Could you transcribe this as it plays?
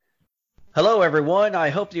Hello, everyone. I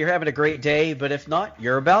hope that you're having a great day, but if not,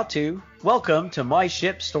 you're about to. Welcome to My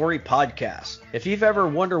Ship Story Podcast. If you've ever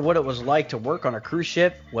wondered what it was like to work on a cruise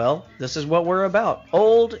ship, well, this is what we're about.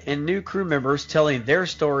 Old and new crew members telling their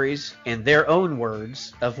stories in their own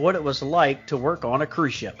words of what it was like to work on a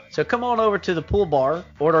cruise ship. So come on over to the pool bar,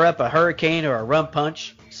 order up a hurricane or a rum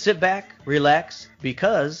punch, sit back, relax,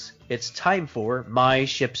 because it's time for My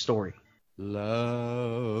Ship Story.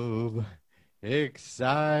 Love,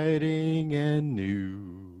 exciting and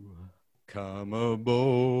new. Come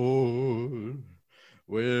aboard.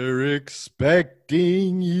 We're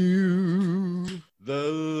expecting you.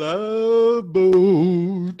 The Love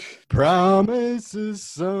Boat promises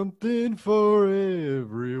something for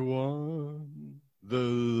everyone. The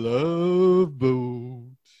Love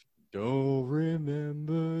Boat. Don't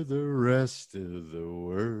remember the rest of the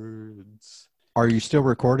words. Are you still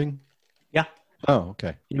recording? Yeah. Oh,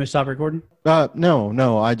 okay. You want to stop recording?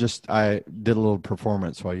 No. I did a little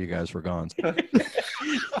performance while you guys were gone.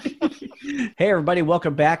 Hey, everybody.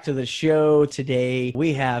 Welcome back to the show. Today,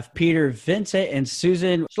 we have Peter, Vincent, and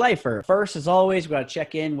Susan Schleifer. First, as always, we got to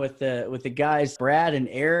check in with the guys, Brad and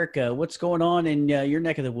Eric. What's going on in your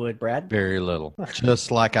neck of the wood, Brad? Very little. Just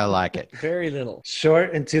like I like it. Very little.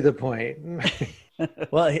 Short and to the point.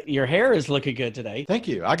 Well, your hair is looking good today. Thank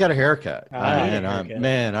you. I got a haircut. Haircut.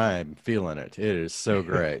 I'm feeling it. It is so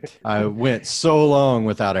great. I went so long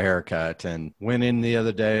without a haircut and went in the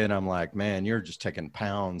other day and I'm like, man, you're just taking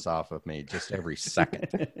pounds off of me just every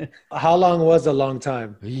second. How long was a long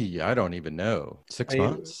time? I don't even know. 6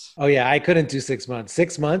 months? Oh, yeah. I couldn't do 6 months.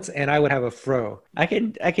 6 months and I would have a fro. I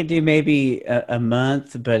could do maybe a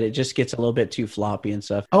month, but it just gets a little bit too floppy and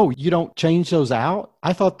stuff. Oh, you don't change those out?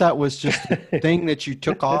 I thought that was just a thing that you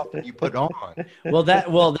took off and you put on.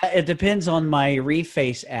 Well, it depends on my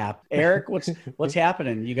Reface app. Eric, what's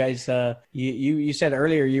happening? You guys, you said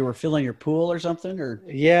earlier you were filling your pool or something, or?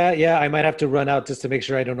 Yeah. I might have to run out just to make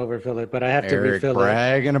sure I don't overfill it, but I have to refill it.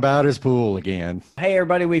 Bragging about his pool again. Hey,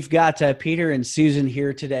 everybody, we've got Peter and Susan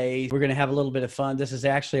here today. We're going to have a little bit of fun. This is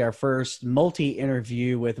actually our first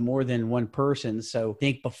multi-interview with more than one person. So I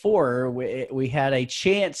think before we had a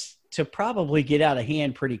chance to probably get out of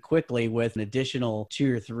hand pretty quickly with an additional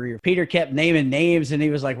 2 or 3. Peter kept naming names and he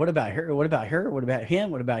was like, what about her? What about her? What about him?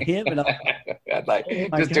 What about him? And I'd like,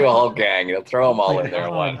 just do a whole gang. You'll throw them all in there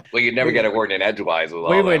at once. Well, you'd never get a word in edgewise with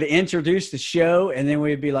all we would introduce the show and then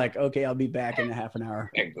we'd be like, okay, I'll be back in a half an hour.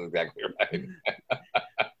 Exactly right.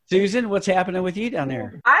 Susan, what's happening with you down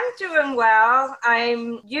there? I'm doing well.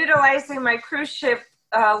 I'm utilizing my cruise ship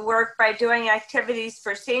work by doing activities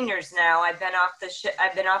for seniors now. I've been off the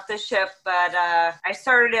ship, but I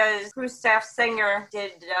started as cruise staff singer,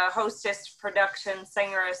 did hostess, production,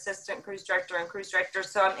 singer, assistant cruise director, and cruise director.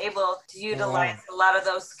 So I'm able to utilize a lot of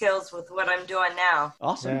those skills with what I'm doing now.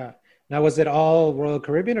 Awesome. Yeah. Now, was it all Royal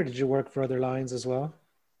Caribbean or did you work for other lines as well?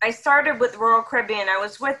 I started with Royal Caribbean. I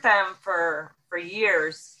was with them for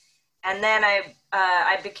years. And then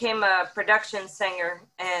I became a production singer,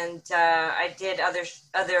 and I did other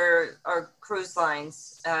cruise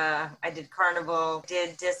lines. I did Carnival,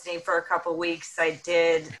 did Disney for a couple weeks. I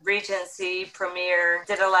did Regency, Premier,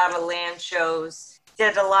 did a lot of land shows.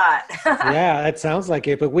 Did a lot. Yeah, that sounds like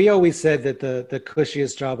it. But we always said that the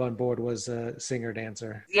cushiest job on board was a singer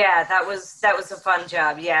dancer. Yeah, that was a fun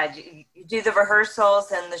job. Yeah, you do the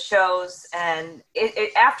rehearsals and the shows, and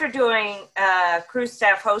after doing cruise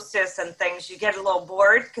staff hostess and things, you get a little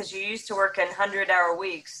bored because you're used to working 100-hour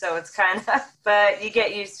weeks. So it's kind of, but you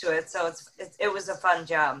get used to it. So it was a fun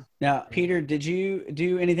job. Now, Peter, did you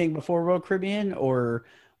do anything before Royal Caribbean or?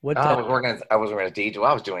 I was working as a DJ. Well,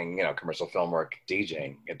 I was doing, commercial film work,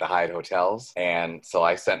 DJing at the Hyatt hotels. And so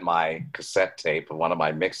I sent my cassette tape of one of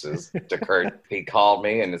my mixes to Kurt. He called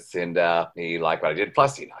me and he liked what I did.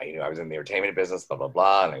 Plus, he knew I was in the entertainment business, blah, blah,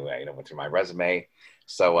 blah. And I went through my resume.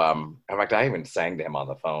 So, in fact, I even sang to him on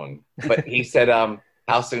the phone. But he said,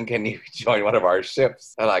 how soon can you join one of our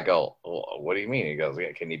ships? And I go, well, what do you mean? He goes,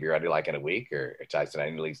 yeah, can you be ready like in a week? Or I said, I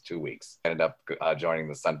need at least 2 weeks. I ended up joining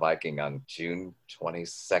the Sun Viking on June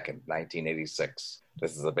 22nd, 1986.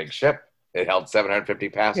 This is a big ship. It held 750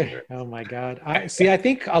 passengers. Oh, my God. I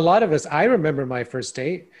think a lot of us, I remember my first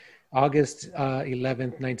date, August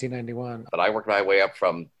 11th, 1991. But I worked my way up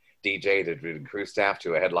from DJ to crew staff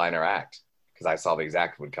to a headliner act. Because I saw these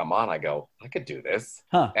acts would come on, I go, I could do this.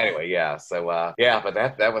 Huh. Anyway, yeah. So, but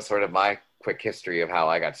that was sort of my quick history of how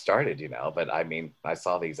I got started, you know. But I mean, I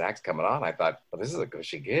saw these acts coming on. I thought, well, this is a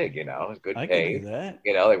cushy gig, you know, good I pay. can do that.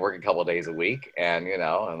 You know, they work a couple of days a week, and you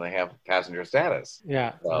know, and they have passenger status.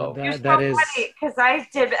 Yeah, So- You're that so is. funny because I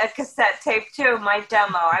did a cassette tape too. My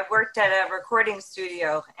demo. I worked at a recording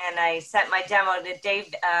studio, and I sent my demo to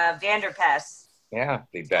Dave Vanderpass. Yeah,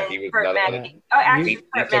 he was Kurt another. Mackey. Oh, actually, He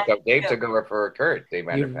Kurt took Mackey, Dave too. took over for Kurt. Dave You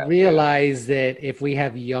Vanderpass. realize that if we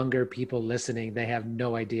have younger people listening, they have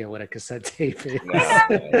no idea what a cassette tape is.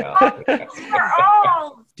 No. We're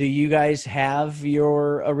old. Do you guys have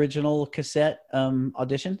your original cassette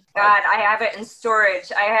audition? God, I have it in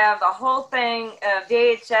storage. I have a whole thing of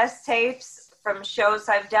VHS tapes from shows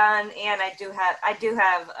I've done, and I do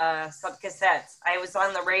have some cassettes. I was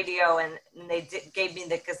on the radio, and they gave me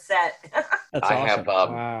the cassette. That's I awesome. have,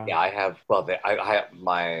 Wow. yeah, I have. Well, I have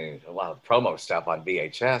a lot of promo stuff on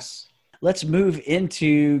VHS. Let's move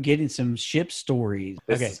into getting some ship stories.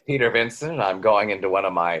 This Okay. is Peter Vincent. I'm going into one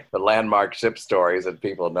of the landmark ship stories that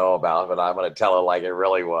people know about, but I'm going to tell it like it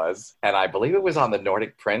really was. And I believe it was on the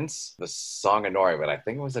Nordic Prince, the Song of Norway, but I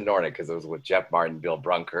think it was the Nordic because it was with Jeff Martin, Bill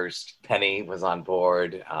Brunkhurst. Penny was on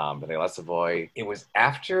board, Penny Lesavoy. It was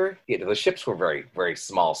after, the ships were very, very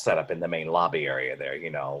small set up in the main lobby area there,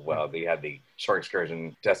 you know. Well, they had the shore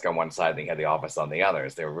excursion desk on one side, and they had the office on the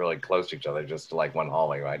others. They were really close to each other, just like one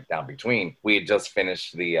hallway right down between. We had just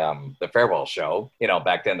finished the farewell show. You know,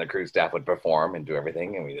 back then the cruise staff would perform and do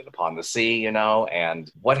everything, and we did Upon the Sea, you know.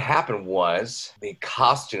 And what happened was the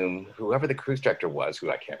costume, whoever the cruise director was,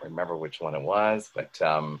 who I can't remember which one it was, but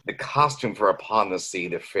the costume for Upon the Sea,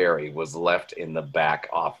 the ferry, was left in the back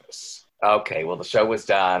office. Okay, well, the show was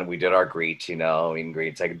done. We did our greet, you know, meet and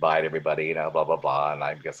greet, say goodbye to everybody, you know, blah, blah, blah. And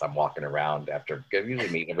I guess I'm walking around after,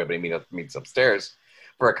 usually everybody meets upstairs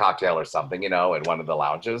for a cocktail or something, you know, at one of the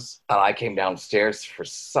lounges. And I came downstairs for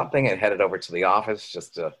something and headed over to the office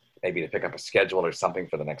just to maybe to pick up a schedule or something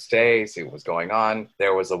for the next day, see what was going on.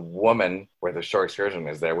 There was a woman where the shore excursion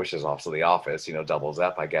was there, which is also the office, you know, doubles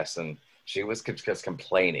up, I guess. And she was just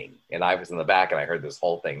complaining. And I was in the back and I heard this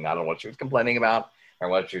whole thing. I don't know what she was complaining about, or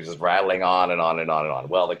what she was just rattling on and on and on and on.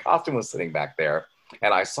 Well, the costume was sitting back there,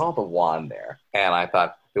 and I saw the wand there. And I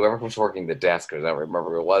thought, whoever was working the desk, I don't remember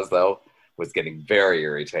who it was, though, was getting very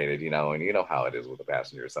irritated, you know, and you know how it is with the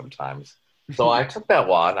passengers sometimes. So I took that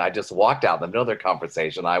wand, I just walked out in the middle of their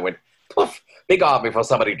conversation. I went, poof, big off before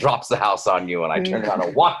somebody drops the house on you. And I turned around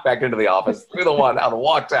and walked back into the office, threw the wand out and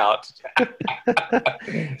walked out.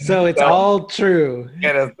 So it's all true.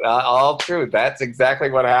 It is all true. That's exactly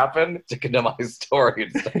what happened. To get to my story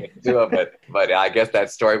and stuff into it, but I guess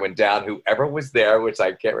that story went down. Whoever was there, which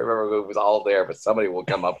I can't remember who was all there, but somebody will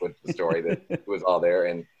come up with the story that was all there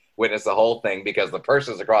and witness the whole thing, because the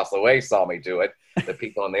persons across the way saw me do it. The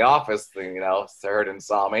people in the office, you know, heard and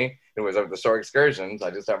saw me. It was over the shore excursions.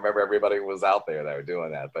 I just don't remember everybody was out there that were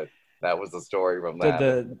doing that, but that was the story from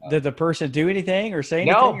that. Did the person do anything or say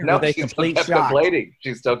anything? No, were they she complete still kept shocked? complaining.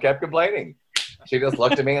 She still kept complaining. She just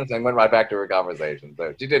looked at me and went right back to her conversation.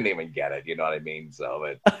 So she didn't even get it, you know what I mean?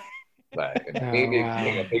 So, but being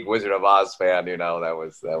a big Wizard of Oz fan, you know, that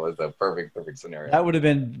was a perfect scenario. That would have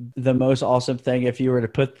been the most awesome thing if you were to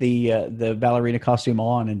put the ballerina costume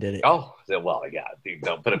on and did it. Oh, well, yeah.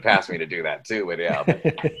 Don't put it past me to do that too, but yeah.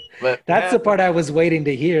 But That's the part I was waiting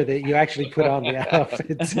to hear, that you actually put on the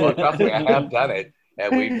outfit. Well, trust me, I have done it.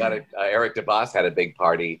 And we've done it. Eric DeBoss had a big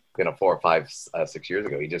party, 4 or 5, 6 years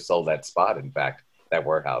ago. He just sold that spot, in fact, that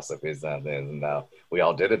warehouse of his. And we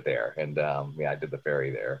all did it there. And I did the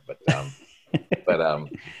ferry there. But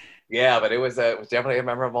it was definitely a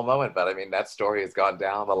memorable moment. But I mean, that story has gone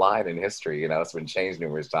down the line in history. You know, it's been changed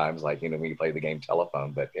numerous times. Like, you know, when you play the game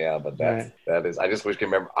Telephone. But that is. I just wish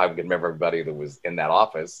I could remember everybody that was in that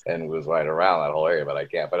office and was right around that whole area. But I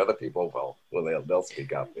can't. But other people, they'll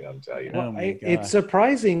speak up. You know, and tell you. Oh my It's gosh.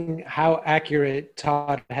 surprising how accurate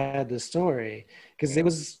Todd had the story, because it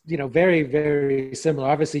was, you know, very, very similar.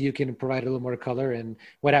 Obviously, you can provide a little more color and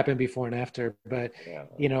what happened before and after, but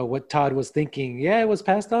you know what Todd was thinking. Yeah, it was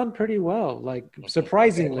passed on pretty well, like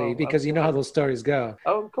surprisingly, because you know how those stories go.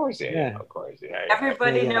 Oh, of course, yeah. Of course, yeah.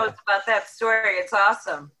 Everybody knows about that story. It's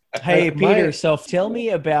awesome. Hey, My- Peter, so tell me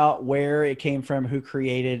about where it came from, who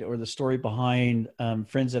created, or the story behind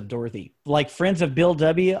Friends of Dorothy. Like Friends of Bill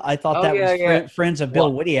W., I thought that was Friends of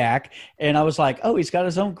Bill Wittiak, and I was like, oh, he's got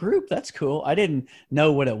his own group. That's cool. I didn't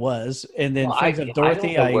know what it was. And then Friends of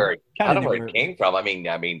Dorothy, I don't know where it came from. I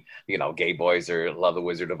mean, you know, gay boys love the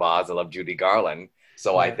Wizard of Oz. I love Judy Garland.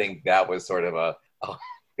 So I think that was sort of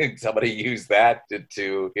somebody used that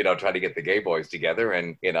to try to get the gay boys together,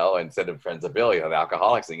 and instead of Friends of Bill, the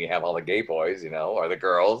alcoholics thing, you have all the gay boys, or the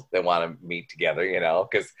girls that want to meet together,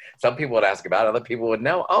 because some people would ask about it, other people would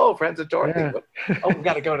know. Oh, Friends of Dorothy. Yeah. Oh, we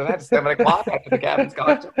got to go to that at 7:00 after the captain's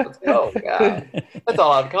cocktail. Let's go. Yeah, let's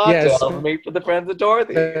all have cocktails. Meet for the Friends of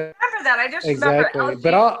Dorothy. Remember that? I just Exactly. remember.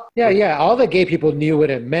 But all the gay people knew what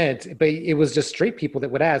it meant, but it was just straight people that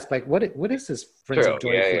would ask, like, what is this Friends of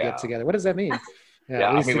Dorothy get together? What does that mean?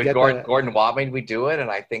 Yeah, I mean, with Gordon Watman, we do it, and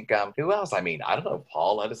I think who else? I mean, I don't know.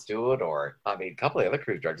 Paul let us do it, or a couple of other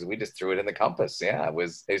cruise directors. We just threw it in the Compass. Yeah,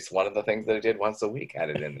 it's one of the things that I did once a week. Had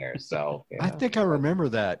it in there. So I think I remember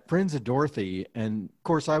that Friends of Dorothy, and of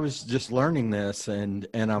course I was just learning this, and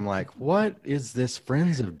I'm like, what is this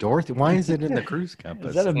Friends of Dorothy? Why is it in the Cruise Compass?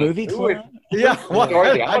 Is that a movie club? Yeah,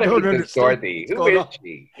 Dorothy. I don't understand. Dorothy. Who is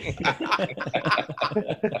she?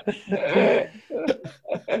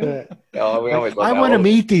 I want to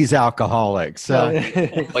meet these alcoholics. Well,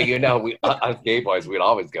 we us gay boys, we'd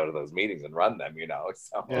always go to those meetings and run them.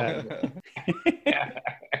 So yeah.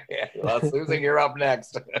 Well, Susan, you're up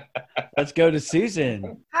next. Let's go to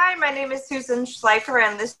Susan. Hi, my name is Susan Schleifer,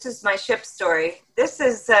 and this is my ship story. This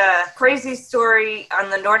is a crazy story on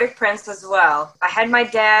the Nordic Prince as well. I had my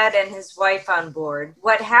dad and his wife on board.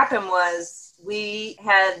 What happened was we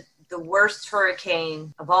had the worst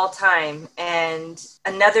hurricane of all time, and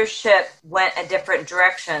another ship went a different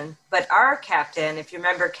direction. But our captain, if you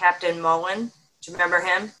remember Captain Mullen, do you remember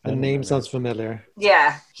him? The name sounds familiar.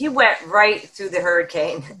 Yeah, he went right through the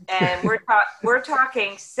hurricane, and we're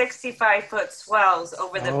talking 65-foot swells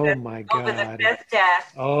over the fifth deck.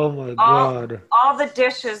 Oh my God! All the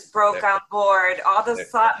dishes broke on board. All the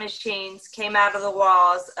slot machines came out of the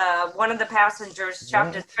walls. One of the passengers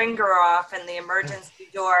chopped his finger off in the emergency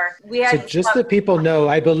door. So just so people know,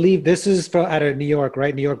 I believe this is out of New York,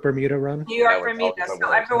 right? New York Bermuda run. New York Bermuda. So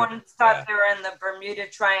everyone thought they were in the Bermuda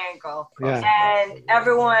Triangle. Yeah. And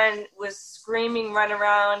everyone was screaming, run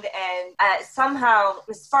around, and somehow,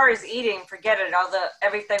 as far as eating, forget it.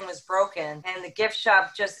 Everything was broken, and the gift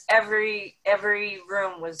shop, just every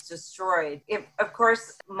room was destroyed. Of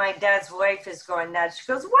course, my dad's wife is going nuts. She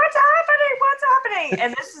goes, "What's happening? What's happening?"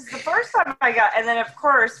 And this is the first time I got. And then, of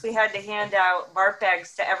course, we had to hand out barf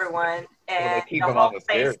bags to everyone. And they keep them on the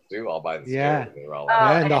stairs too, all by the stairs. They were all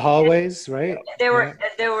in the hallways, right? There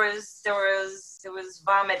was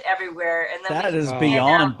vomit everywhere, and then that is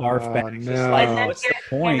beyond barf bags. No. What's the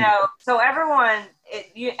point? So everyone,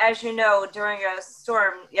 as you know, during a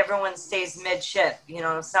storm, everyone stays midship.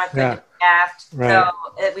 It's not good to be aft. Right. So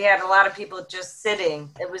we had a lot of people just sitting.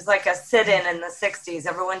 It was like a sit-in in the 60s.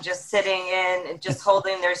 Everyone just sitting in and just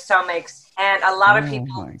holding their stomachs. And a lot of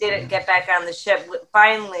people didn't get back on the ship.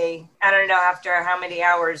 Finally, I don't know after how many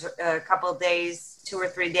hours, a couple of days, 2 or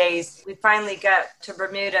 3 days, we finally got to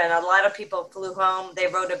Bermuda, and a lot of people flew home. They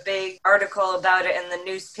wrote a big article about it in the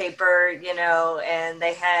newspaper, and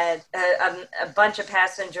they had a bunch of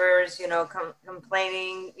passengers,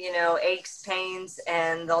 complaining, aches, pains,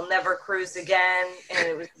 and they'll never cruise again. And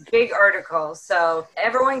it was a big article. So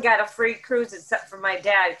everyone got a free cruise except for my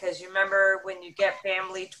dad, because you remember when you get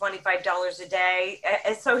family $25 a day.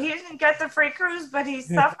 And so he didn't get the free cruise, but he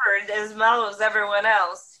suffered as well as everyone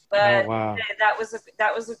else. But that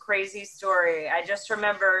was a crazy story. I just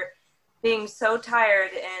remember being so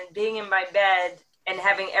tired and being in my bed and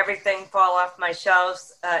having everything fall off my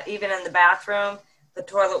shelves, even in the bathroom, the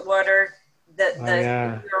toilet water, we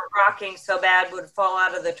were rocking so bad would fall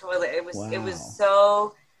out of the toilet.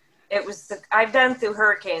 I've been through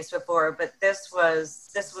hurricanes before, but this was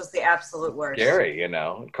the absolute worst. Scary,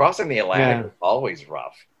 crossing the Atlantic was always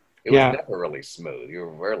rough. It was never really smooth.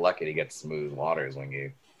 We're lucky to get smooth waters when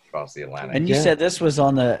you across the Atlantic. And you said this was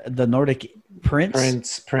on the Nordic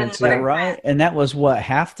Prince, yeah. Right? And that was what,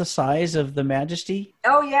 half the size of the Majesty?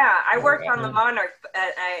 Oh yeah, I worked on the Monarch.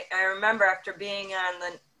 I remember after being on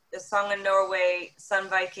the Song of Norway, Sun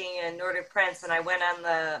Viking, and Nordic Prince, and I went on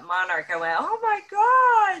the Monarch. I went, oh my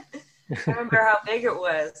God! I remember how big it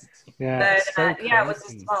was. Yeah, but it was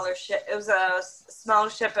a smaller ship. It was a small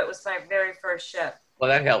ship. It was my very first ship. Well,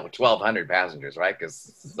 that held 1,200 passengers, right?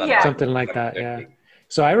 Something like that. Yeah.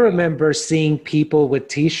 So I remember seeing people with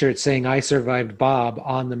T-shirts saying "I survived Bob"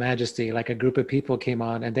 on the Majesty. Like a group of people came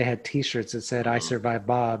on and they had T-shirts that said "I survived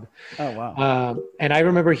Bob." Oh wow! And I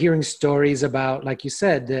remember hearing stories about, like you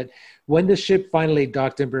said, that when the ship finally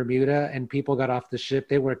docked in Bermuda and people got off the ship,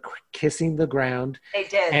 they were kissing the ground. They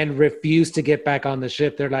did. And refused to get back on the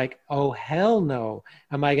ship. They're like, "Oh hell no!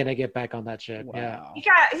 Am I going to get back on that ship?" Wow.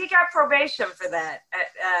 Yeah. He got probation for that.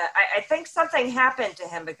 I think something happened to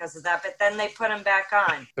him because of that, but then they put him back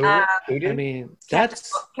on. Who did? I mean,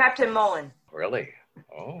 Captain Mullen. Really?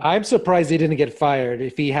 Oh. I'm surprised he didn't get fired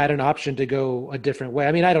if he had an option to go a different way.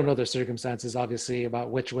 I mean, I don't know the circumstances, obviously, about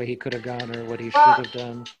which way he could have gone or what he should have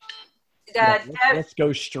done. Let's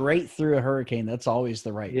go straight through a hurricane. That's always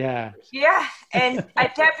the right. Yeah. Yeah, and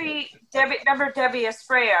Debbie, remember Debbie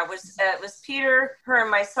Estrella it was Peter, her, and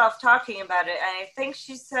myself talking about it, and I think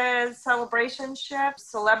she said Celebration Ship,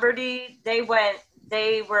 Celebrity. They went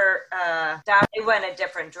a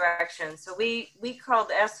different direction. So we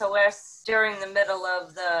called SOS during the middle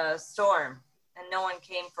of the storm, and no one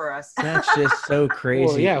came for us. That's just so crazy.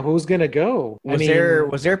 Well, yeah, who's gonna go?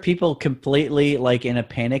 Was there people completely like in a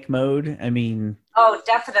panic mode? I mean, oh,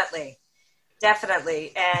 definitely.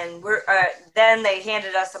 And we're then they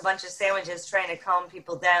handed us a bunch of sandwiches trying to calm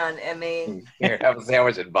people down. I mean, Here, have a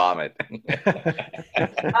sandwich and vomit. oh,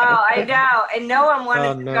 I know, and no one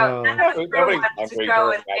wanted to go. None of the crew Nobody wanted to hungry go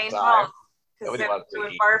during and that came time. home because Nobody there wants to were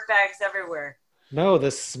eat. barf bags everywhere. No,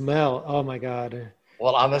 the smell. Oh my God.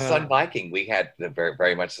 Well, on the Sun Viking, we had very,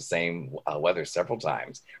 very much the same weather several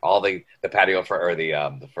times. All the patio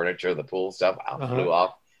the furniture, the pool stuff flew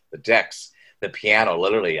off the decks. The piano,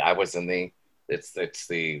 literally, I was in the. It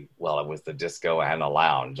was the disco and the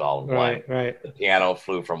lounge all in one. Right. The piano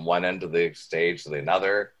flew from one end of the stage to the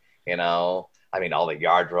another. You know, I mean, all the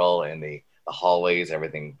yard roll and the hallways,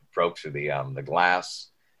 everything broke through the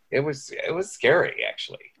glass. It was scary,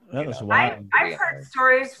 actually. that was wild. I've heard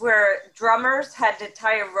stories where drummers had to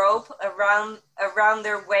tie a rope around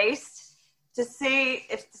their waist to see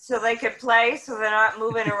so they could play, so they're not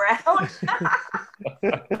moving around. So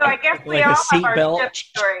I guess we Like a all have our seatbelt. ship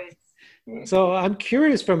stories. So I'm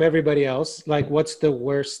curious from everybody else, like, what's the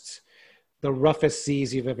roughest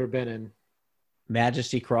seas you've ever been in?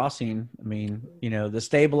 Majesty Crossing. I mean, the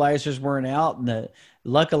stabilizers weren't out, and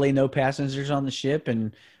luckily no passengers on the ship.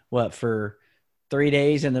 And for 3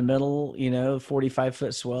 days in the middle,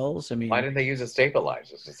 45-foot swells. I mean, Why didn't they use the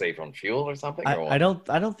stabilizers to save on fuel or something? I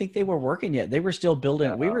don't think they were working yet. They were still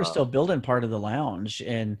building. We were still building part of the lounge,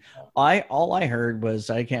 and all I heard was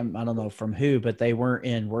I don't know from who, but they weren't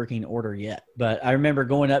in working order yet. But I remember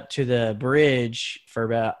going up to the bridge for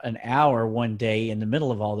about an hour one day in the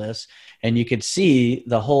middle of all this, and you could see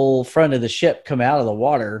the whole front of the ship come out of the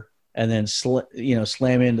water and then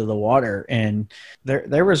slam into the water. And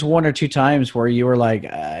there was one or two times where you were like,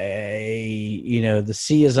 the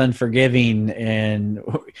sea is unforgiving, and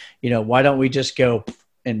why don't we just go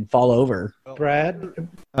and fall over? Brad?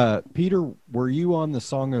 Peter, were you on the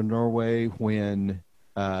Song of Norway when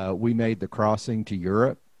we made the crossing to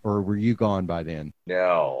Europe, or were you gone by then?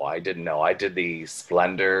 No, I didn't know. I did the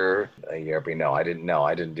Splendor European. No, I didn't know.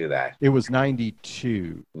 I didn't do that. It was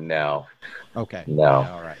 92. No. Okay. No.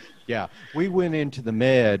 Yeah, all right. Yeah, we went into the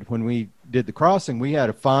Med when we did the crossing. We had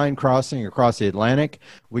a fine crossing across the Atlantic.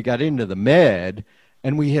 We got into the Med,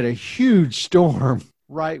 and we hit a huge storm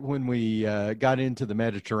right when we got into the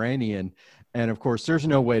Mediterranean. And, of course, there's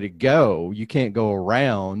no way to go. You can't go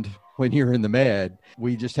around when you're in the Med.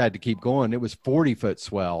 We just had to keep going. It was 40-foot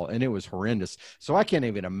swell, and it was horrendous. So I can't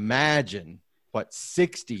even imagine what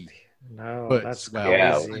 60 foot that's swell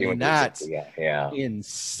is. crazy. I mean, that's yeah.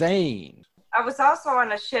 insane. I was also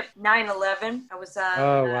on a ship 9/11. I was on.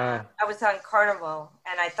 Oh, wow. I was on Carnival,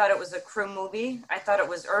 and I thought it was a crew movie. I thought it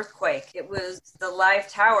was Earthquake. It was the live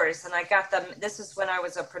towers, and I got them. This is when I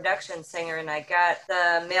was a production singer, and I got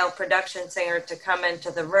the male production singer to come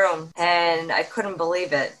into the room, and I couldn't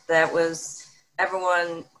believe it. That was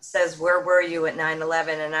everyone says, "Where were you at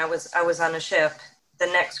 9/11?" And I was on a ship. The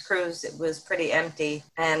next cruise, it was pretty empty,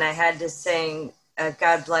 and I had to sing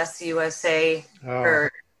 "God Bless the USA"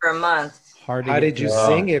 for a month. How did you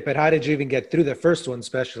sing it? But how did you even get through the first one,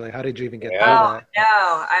 especially? How did you even get through that?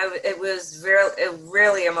 No, it was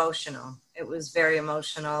really emotional. It was very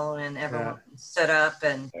emotional, and everyone stood up.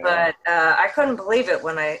 But I couldn't believe it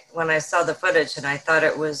when I saw the footage, and I thought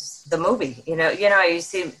it was the movie. You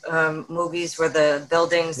see movies where the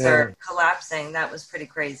buildings are collapsing. That was pretty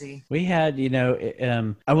crazy. We had,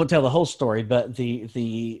 I won't tell the whole story, but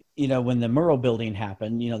the when the Murrah building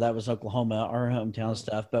happened, that was Oklahoma, our hometown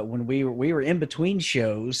stuff. But when we were in between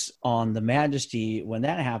shows on the Majesty, when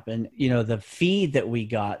that happened, the feed that we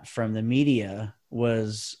got from the media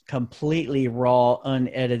was completely raw,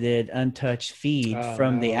 unedited, untouched feed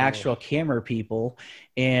from the actual camera people.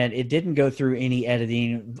 And it didn't go through any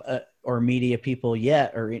editing or media people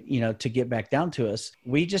yet, or, to get back down to us.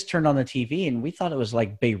 We just turned on the TV and we thought it was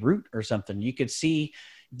like Beirut or something. You could see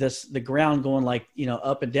the ground going like,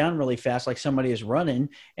 up and down really fast, like somebody is running.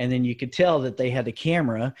 And then you could tell that they had the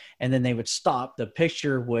camera, and then they would stop, the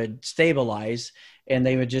picture would stabilize, and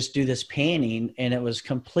they would just do this panning, and it was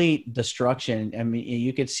complete destruction. I mean,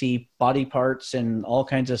 you could see body parts and all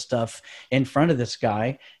kinds of stuff in front of this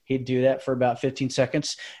guy. He'd do that for about 15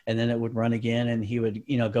 seconds, and then it would run again, and he would,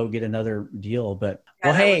 go get another deal. But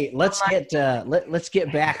well, hey, let's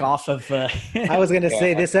get back off of. I was going to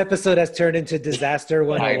say this episode has turned into disaster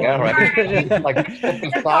 101. I know, right? Like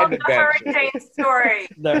It's called the hurricane story.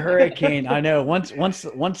 The hurricane. I know. Once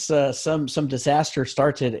some disaster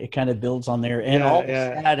starts, it kind of builds on there, and all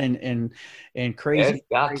sad and crazy. It's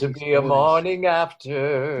got crazy to be a morning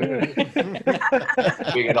after.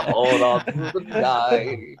 We're gonna hold on to the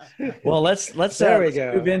night. Well, let's There we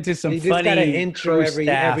go. move into some You just funny got to intro crew every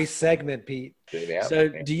staff. segment, Pete. Yeah. So,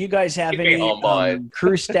 do you guys have Keep me any homeboy.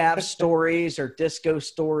 crew staff stories or disco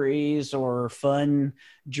stories or fun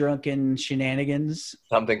drunken shenanigans?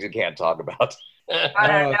 Some things you can't talk about. I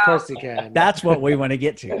don't Of know. course you can. That's what we want to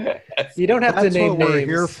get to. You don't have That's to name what we're names.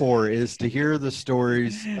 here for, is to hear the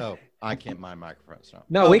stories. Oh, I can't. My microphone's not.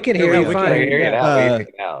 No, we can hear you we fine. can Hear you Yeah. now, Uh, we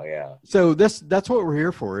can now, yeah. So that's what we're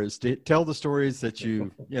here for, is to tell the stories that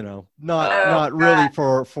not Oh, really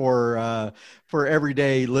God. for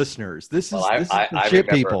everyday listeners. This is Well, this is for I shit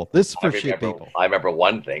remember- people. This is I for shit remember, people. I remember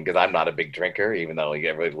one thing, because I'm not a big drinker, even though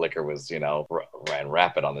liquor was, ran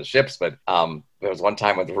rapid on the ships. But there was one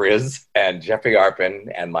time with Riz and Jeffrey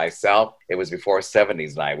Arpin and myself. It was before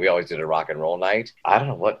 70s night. We always did a rock and roll night. I don't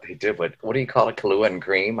know what they did, but what do you call it? Kahlua and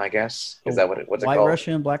cream, I guess. Is that what's it White called?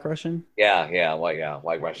 Russian, Black Russian? Yeah,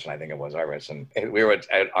 White Russian, I think it was, White Russian. And we were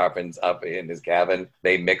at Arpin's up in his cabin.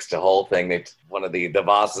 They mixed the whole thing. One of the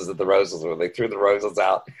vases of the roses, where they threw the roses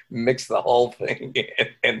out, mixed the whole thing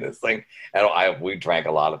in this thing. And we drank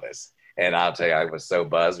a lot of this. And I'll tell you, I was so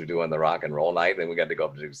buzzed. We were doing the rock and roll night. Then we got to go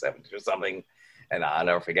up to do 70 or something. And I'll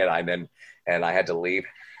never forget. I had to leave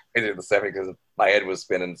into the 70 because my head was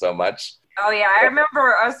spinning so much. Oh yeah, I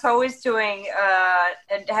remember us always doing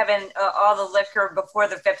and having all the liquor before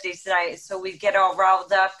the 50s night, so we get all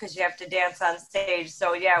riled up because you have to dance on stage.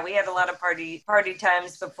 So yeah, we had a lot of party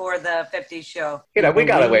times before the 50s show. We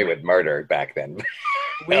got away with murder back then.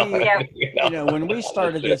 When we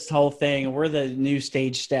started this whole thing, we're the new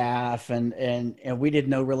stage staff, and we didn't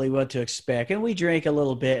know really what to expect, and we drank a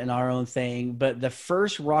little bit in our own thing. But the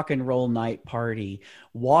first rock and roll night party,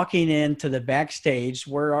 walking into the backstage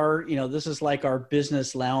where this is like our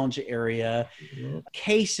business lounge area,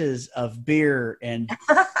 cases of beer and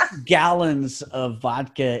gallons of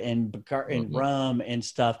vodka and rum and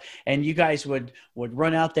stuff, and you guys would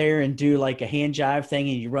run out there and do like a hand jive thing,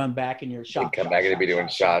 and you run back and you're shot. Come back and be doing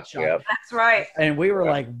shots. Yep. That's right. And we were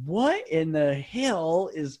like, what in the hell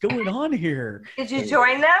is going on here? Did you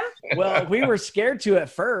join them? Well, we were scared to at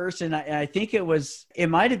first, and I think it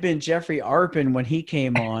might have been Jeffrey Arpin when he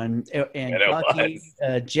came on, and Bucky,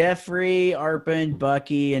 Jeffrey Arpin,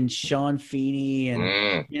 Bucky, and Sean Feeney, and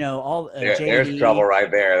all There's JD, trouble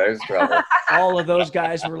right there. There's trouble. all of those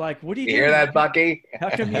guys were like, what are you You doing? hear that, Bucky? How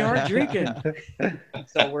come you aren't drinking?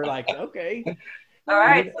 So we're like, okay. All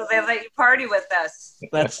right, so they let you party with us.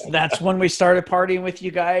 That's when we started partying with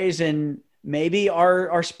you guys, and maybe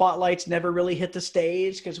our spotlights never really hit the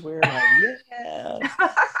stage because we were like, yeah.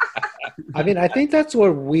 I mean, I think that's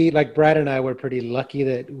where we, like Brad and I, were pretty lucky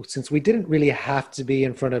that since we didn't really have to be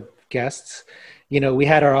in front of guests, we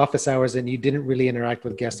had our office hours and you didn't really interact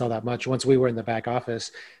with guests all that much once we were in the back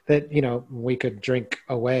office, that, we could drink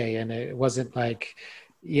away, and it wasn't like,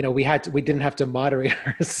 we didn't have to moderate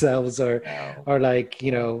ourselves or like,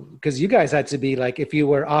 because you guys had to be like, if you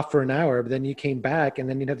were off for an hour, but then you came back and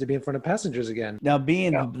then you'd have to be in front of passengers again. Now,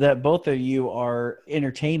 being that both of you are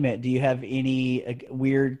entertainment, do you have any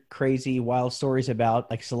weird, crazy, wild stories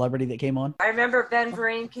about like celebrity that came on? I remember Ben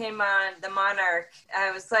Vereen came on The Monarch.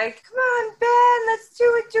 I was like, come on, Ben, let's do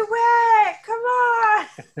a duet. Come on.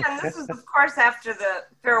 And this was, of course, after the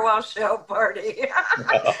farewell show party. I'm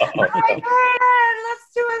like, Ben, let's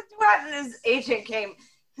do a duet. And his agent came.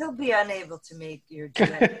 He'll be unable to make your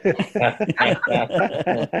duet.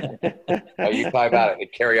 Are you talking about a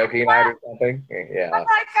karaoke night or something? Yeah. I'm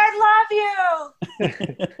like, I love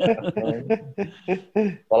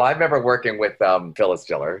you. Well, I remember working with Phyllis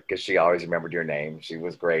Diller, because she always remembered your name. She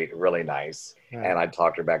was great, really nice. And I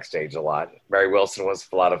talked to her backstage a lot. Mary Wilson was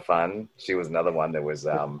a lot of fun. She was another one that was,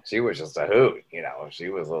 she was just a hoot, She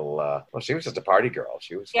was a little, she was just a party girl.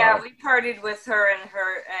 She was fun. We partied with her, and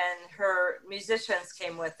her musicians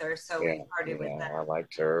came with her, so we partied with them. I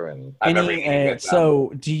liked her, and I remember eating with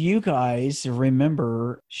so do you guys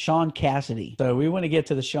remember Sean Cassidy? So we want to get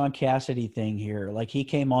to the Sean Cassidy thing here. Like, he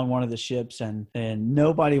came on one of the ships, and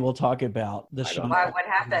nobody will talk about the Sean. Why? What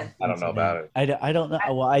happened? I don't know about it. I don't know.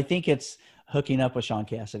 Well, I think it's hooking up with Sean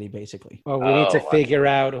Cassidy, basically. Well, we need to Oh, figure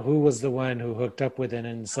out who was the one who hooked up with it,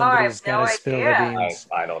 and somebody's no got to spill the idea. beans.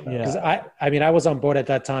 I don't know. Yeah. Because I mean, I was on board at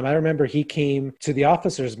that time. I remember he came to the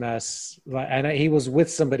officers' mess, and he was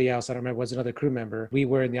with somebody else. I don't remember, was another crew member. We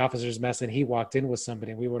were in the officers' mess, and he walked in with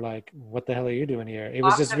somebody, and we were like, "What the hell are you doing here?" It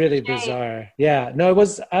was Off just the really chain. bizarre. Yeah, no, it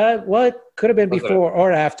was what could have been Was it before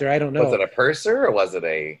or after. I don't know. Was it a purser or was it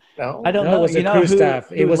a no? I don't No, know. it was You the know crew who,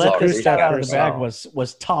 staff. It who was let the crew this staff stuff out of the person. bag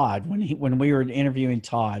was Todd when we were interviewing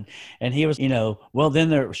Todd, and he was, well, then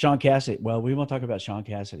there Sean Cassidy. Well, we won't talk about Sean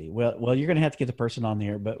Cassidy. Well, you're going to have to get the person on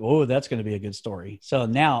there, but that's going to be a good story. So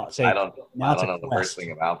now, I don't now it's know a the quest. first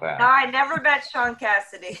thing about that. No, I never met Sean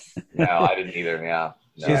Cassidy. No, I didn't either. Yeah.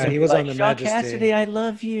 No. Yeah, he was Like, on the Sean Majesty. Cassidy, I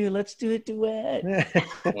love you. Let's do a duet.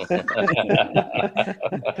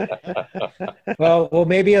 well,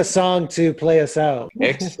 maybe a song to play us out.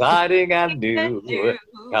 Exciting and new.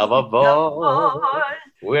 Come aboard.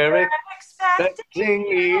 We're expecting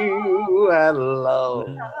you and love.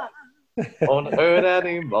 Won't hurt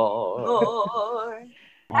anymore. Lord.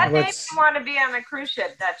 That made me What's- want to be on a cruise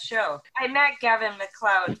ship, that show. I met Gavin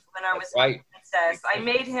McLeod when I was Right. a princess. I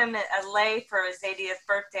made him a lei for his 80th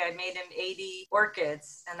birthday. I made him 80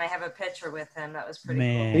 orchids, and I have a picture with him. That was pretty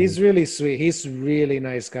Man. He's really sweet. He's a really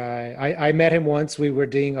nice guy. I met him once. We were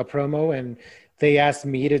doing a promo, and they asked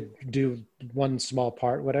me to do one small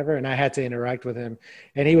part, whatever, and I had to interact with him.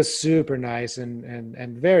 And he was super nice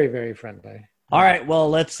and very, very friendly. All right, well,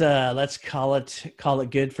 let's call it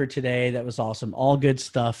good for today. That was awesome. All good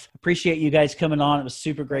stuff. Appreciate you guys coming on. It was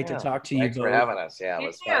super great to talk to you Thanks both. for having us. Yeah, it cool. You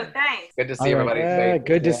was too, fun. thanks. Good to see All right. everybody. Yeah,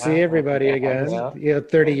 good to see everybody again. Yeah.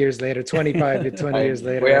 30 years later, 25 to 20 years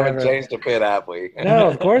later. We haven't whatever. changed a bit, have we? No,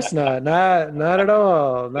 of course not. Not at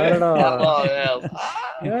all. Not at all. Oh, yes.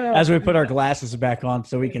 Yeah. As we put our glasses back on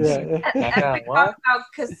so we can see. Yeah. Yeah, We what? talk about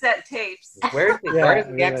cassette tapes. Where's the Yeah,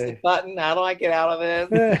 exit really. button? How do I get out of this?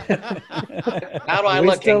 How do I Are we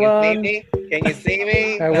look? Can still you see on? me? Can you see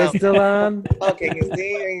me? Are No. we still on? Oh, can you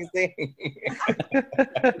see? Can you see?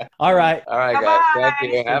 All right. All right, guys. Bye-bye.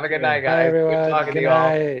 Thank you. Have a good night, Bye, guys. everyone. Good talking to Good you all.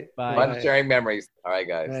 night. Bye. Fun sharing memories. All right,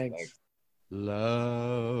 guys. Thanks. Thanks.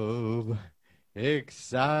 Love,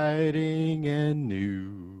 exciting and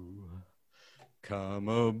new. Come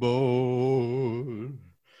aboard.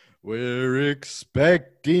 We're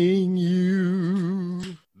expecting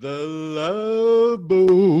you. The Love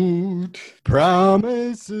Boat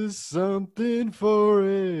promises something for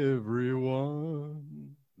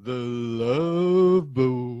everyone. The Love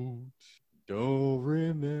Boat. Don't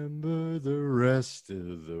remember the rest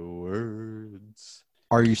of the words.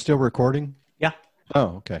 Are you still recording? Yeah.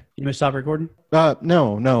 Oh, okay. You want to stop recording?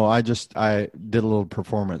 No. I did a little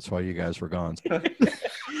performance while you guys were gone.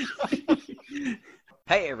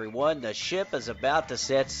 Hey everyone, the ship is about to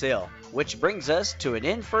set sail, which brings us to an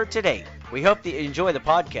end for today. We hope that you enjoy the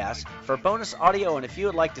podcast. For bonus audio and if you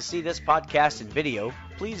would like to see this podcast in video,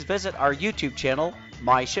 please visit our YouTube channel,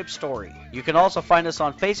 My Ship Story. You can also find us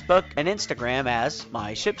on Facebook and Instagram as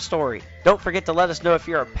My Ship Story. Don't forget to let us know if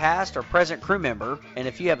you're a past or present crew member, and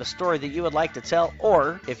if you have a story that you would like to tell,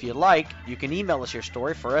 or if you like, you can email us your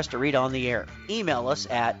story for us to read on the air. Email us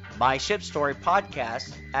at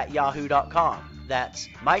myshipstorypodcast@yahoo.com. That's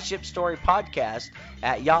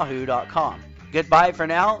myshipstorypodcast@yahoo.com. Goodbye for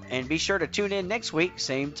now, and be sure to tune in next week,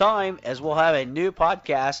 same time, as we'll have a new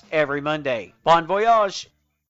podcast every Monday. Bon voyage!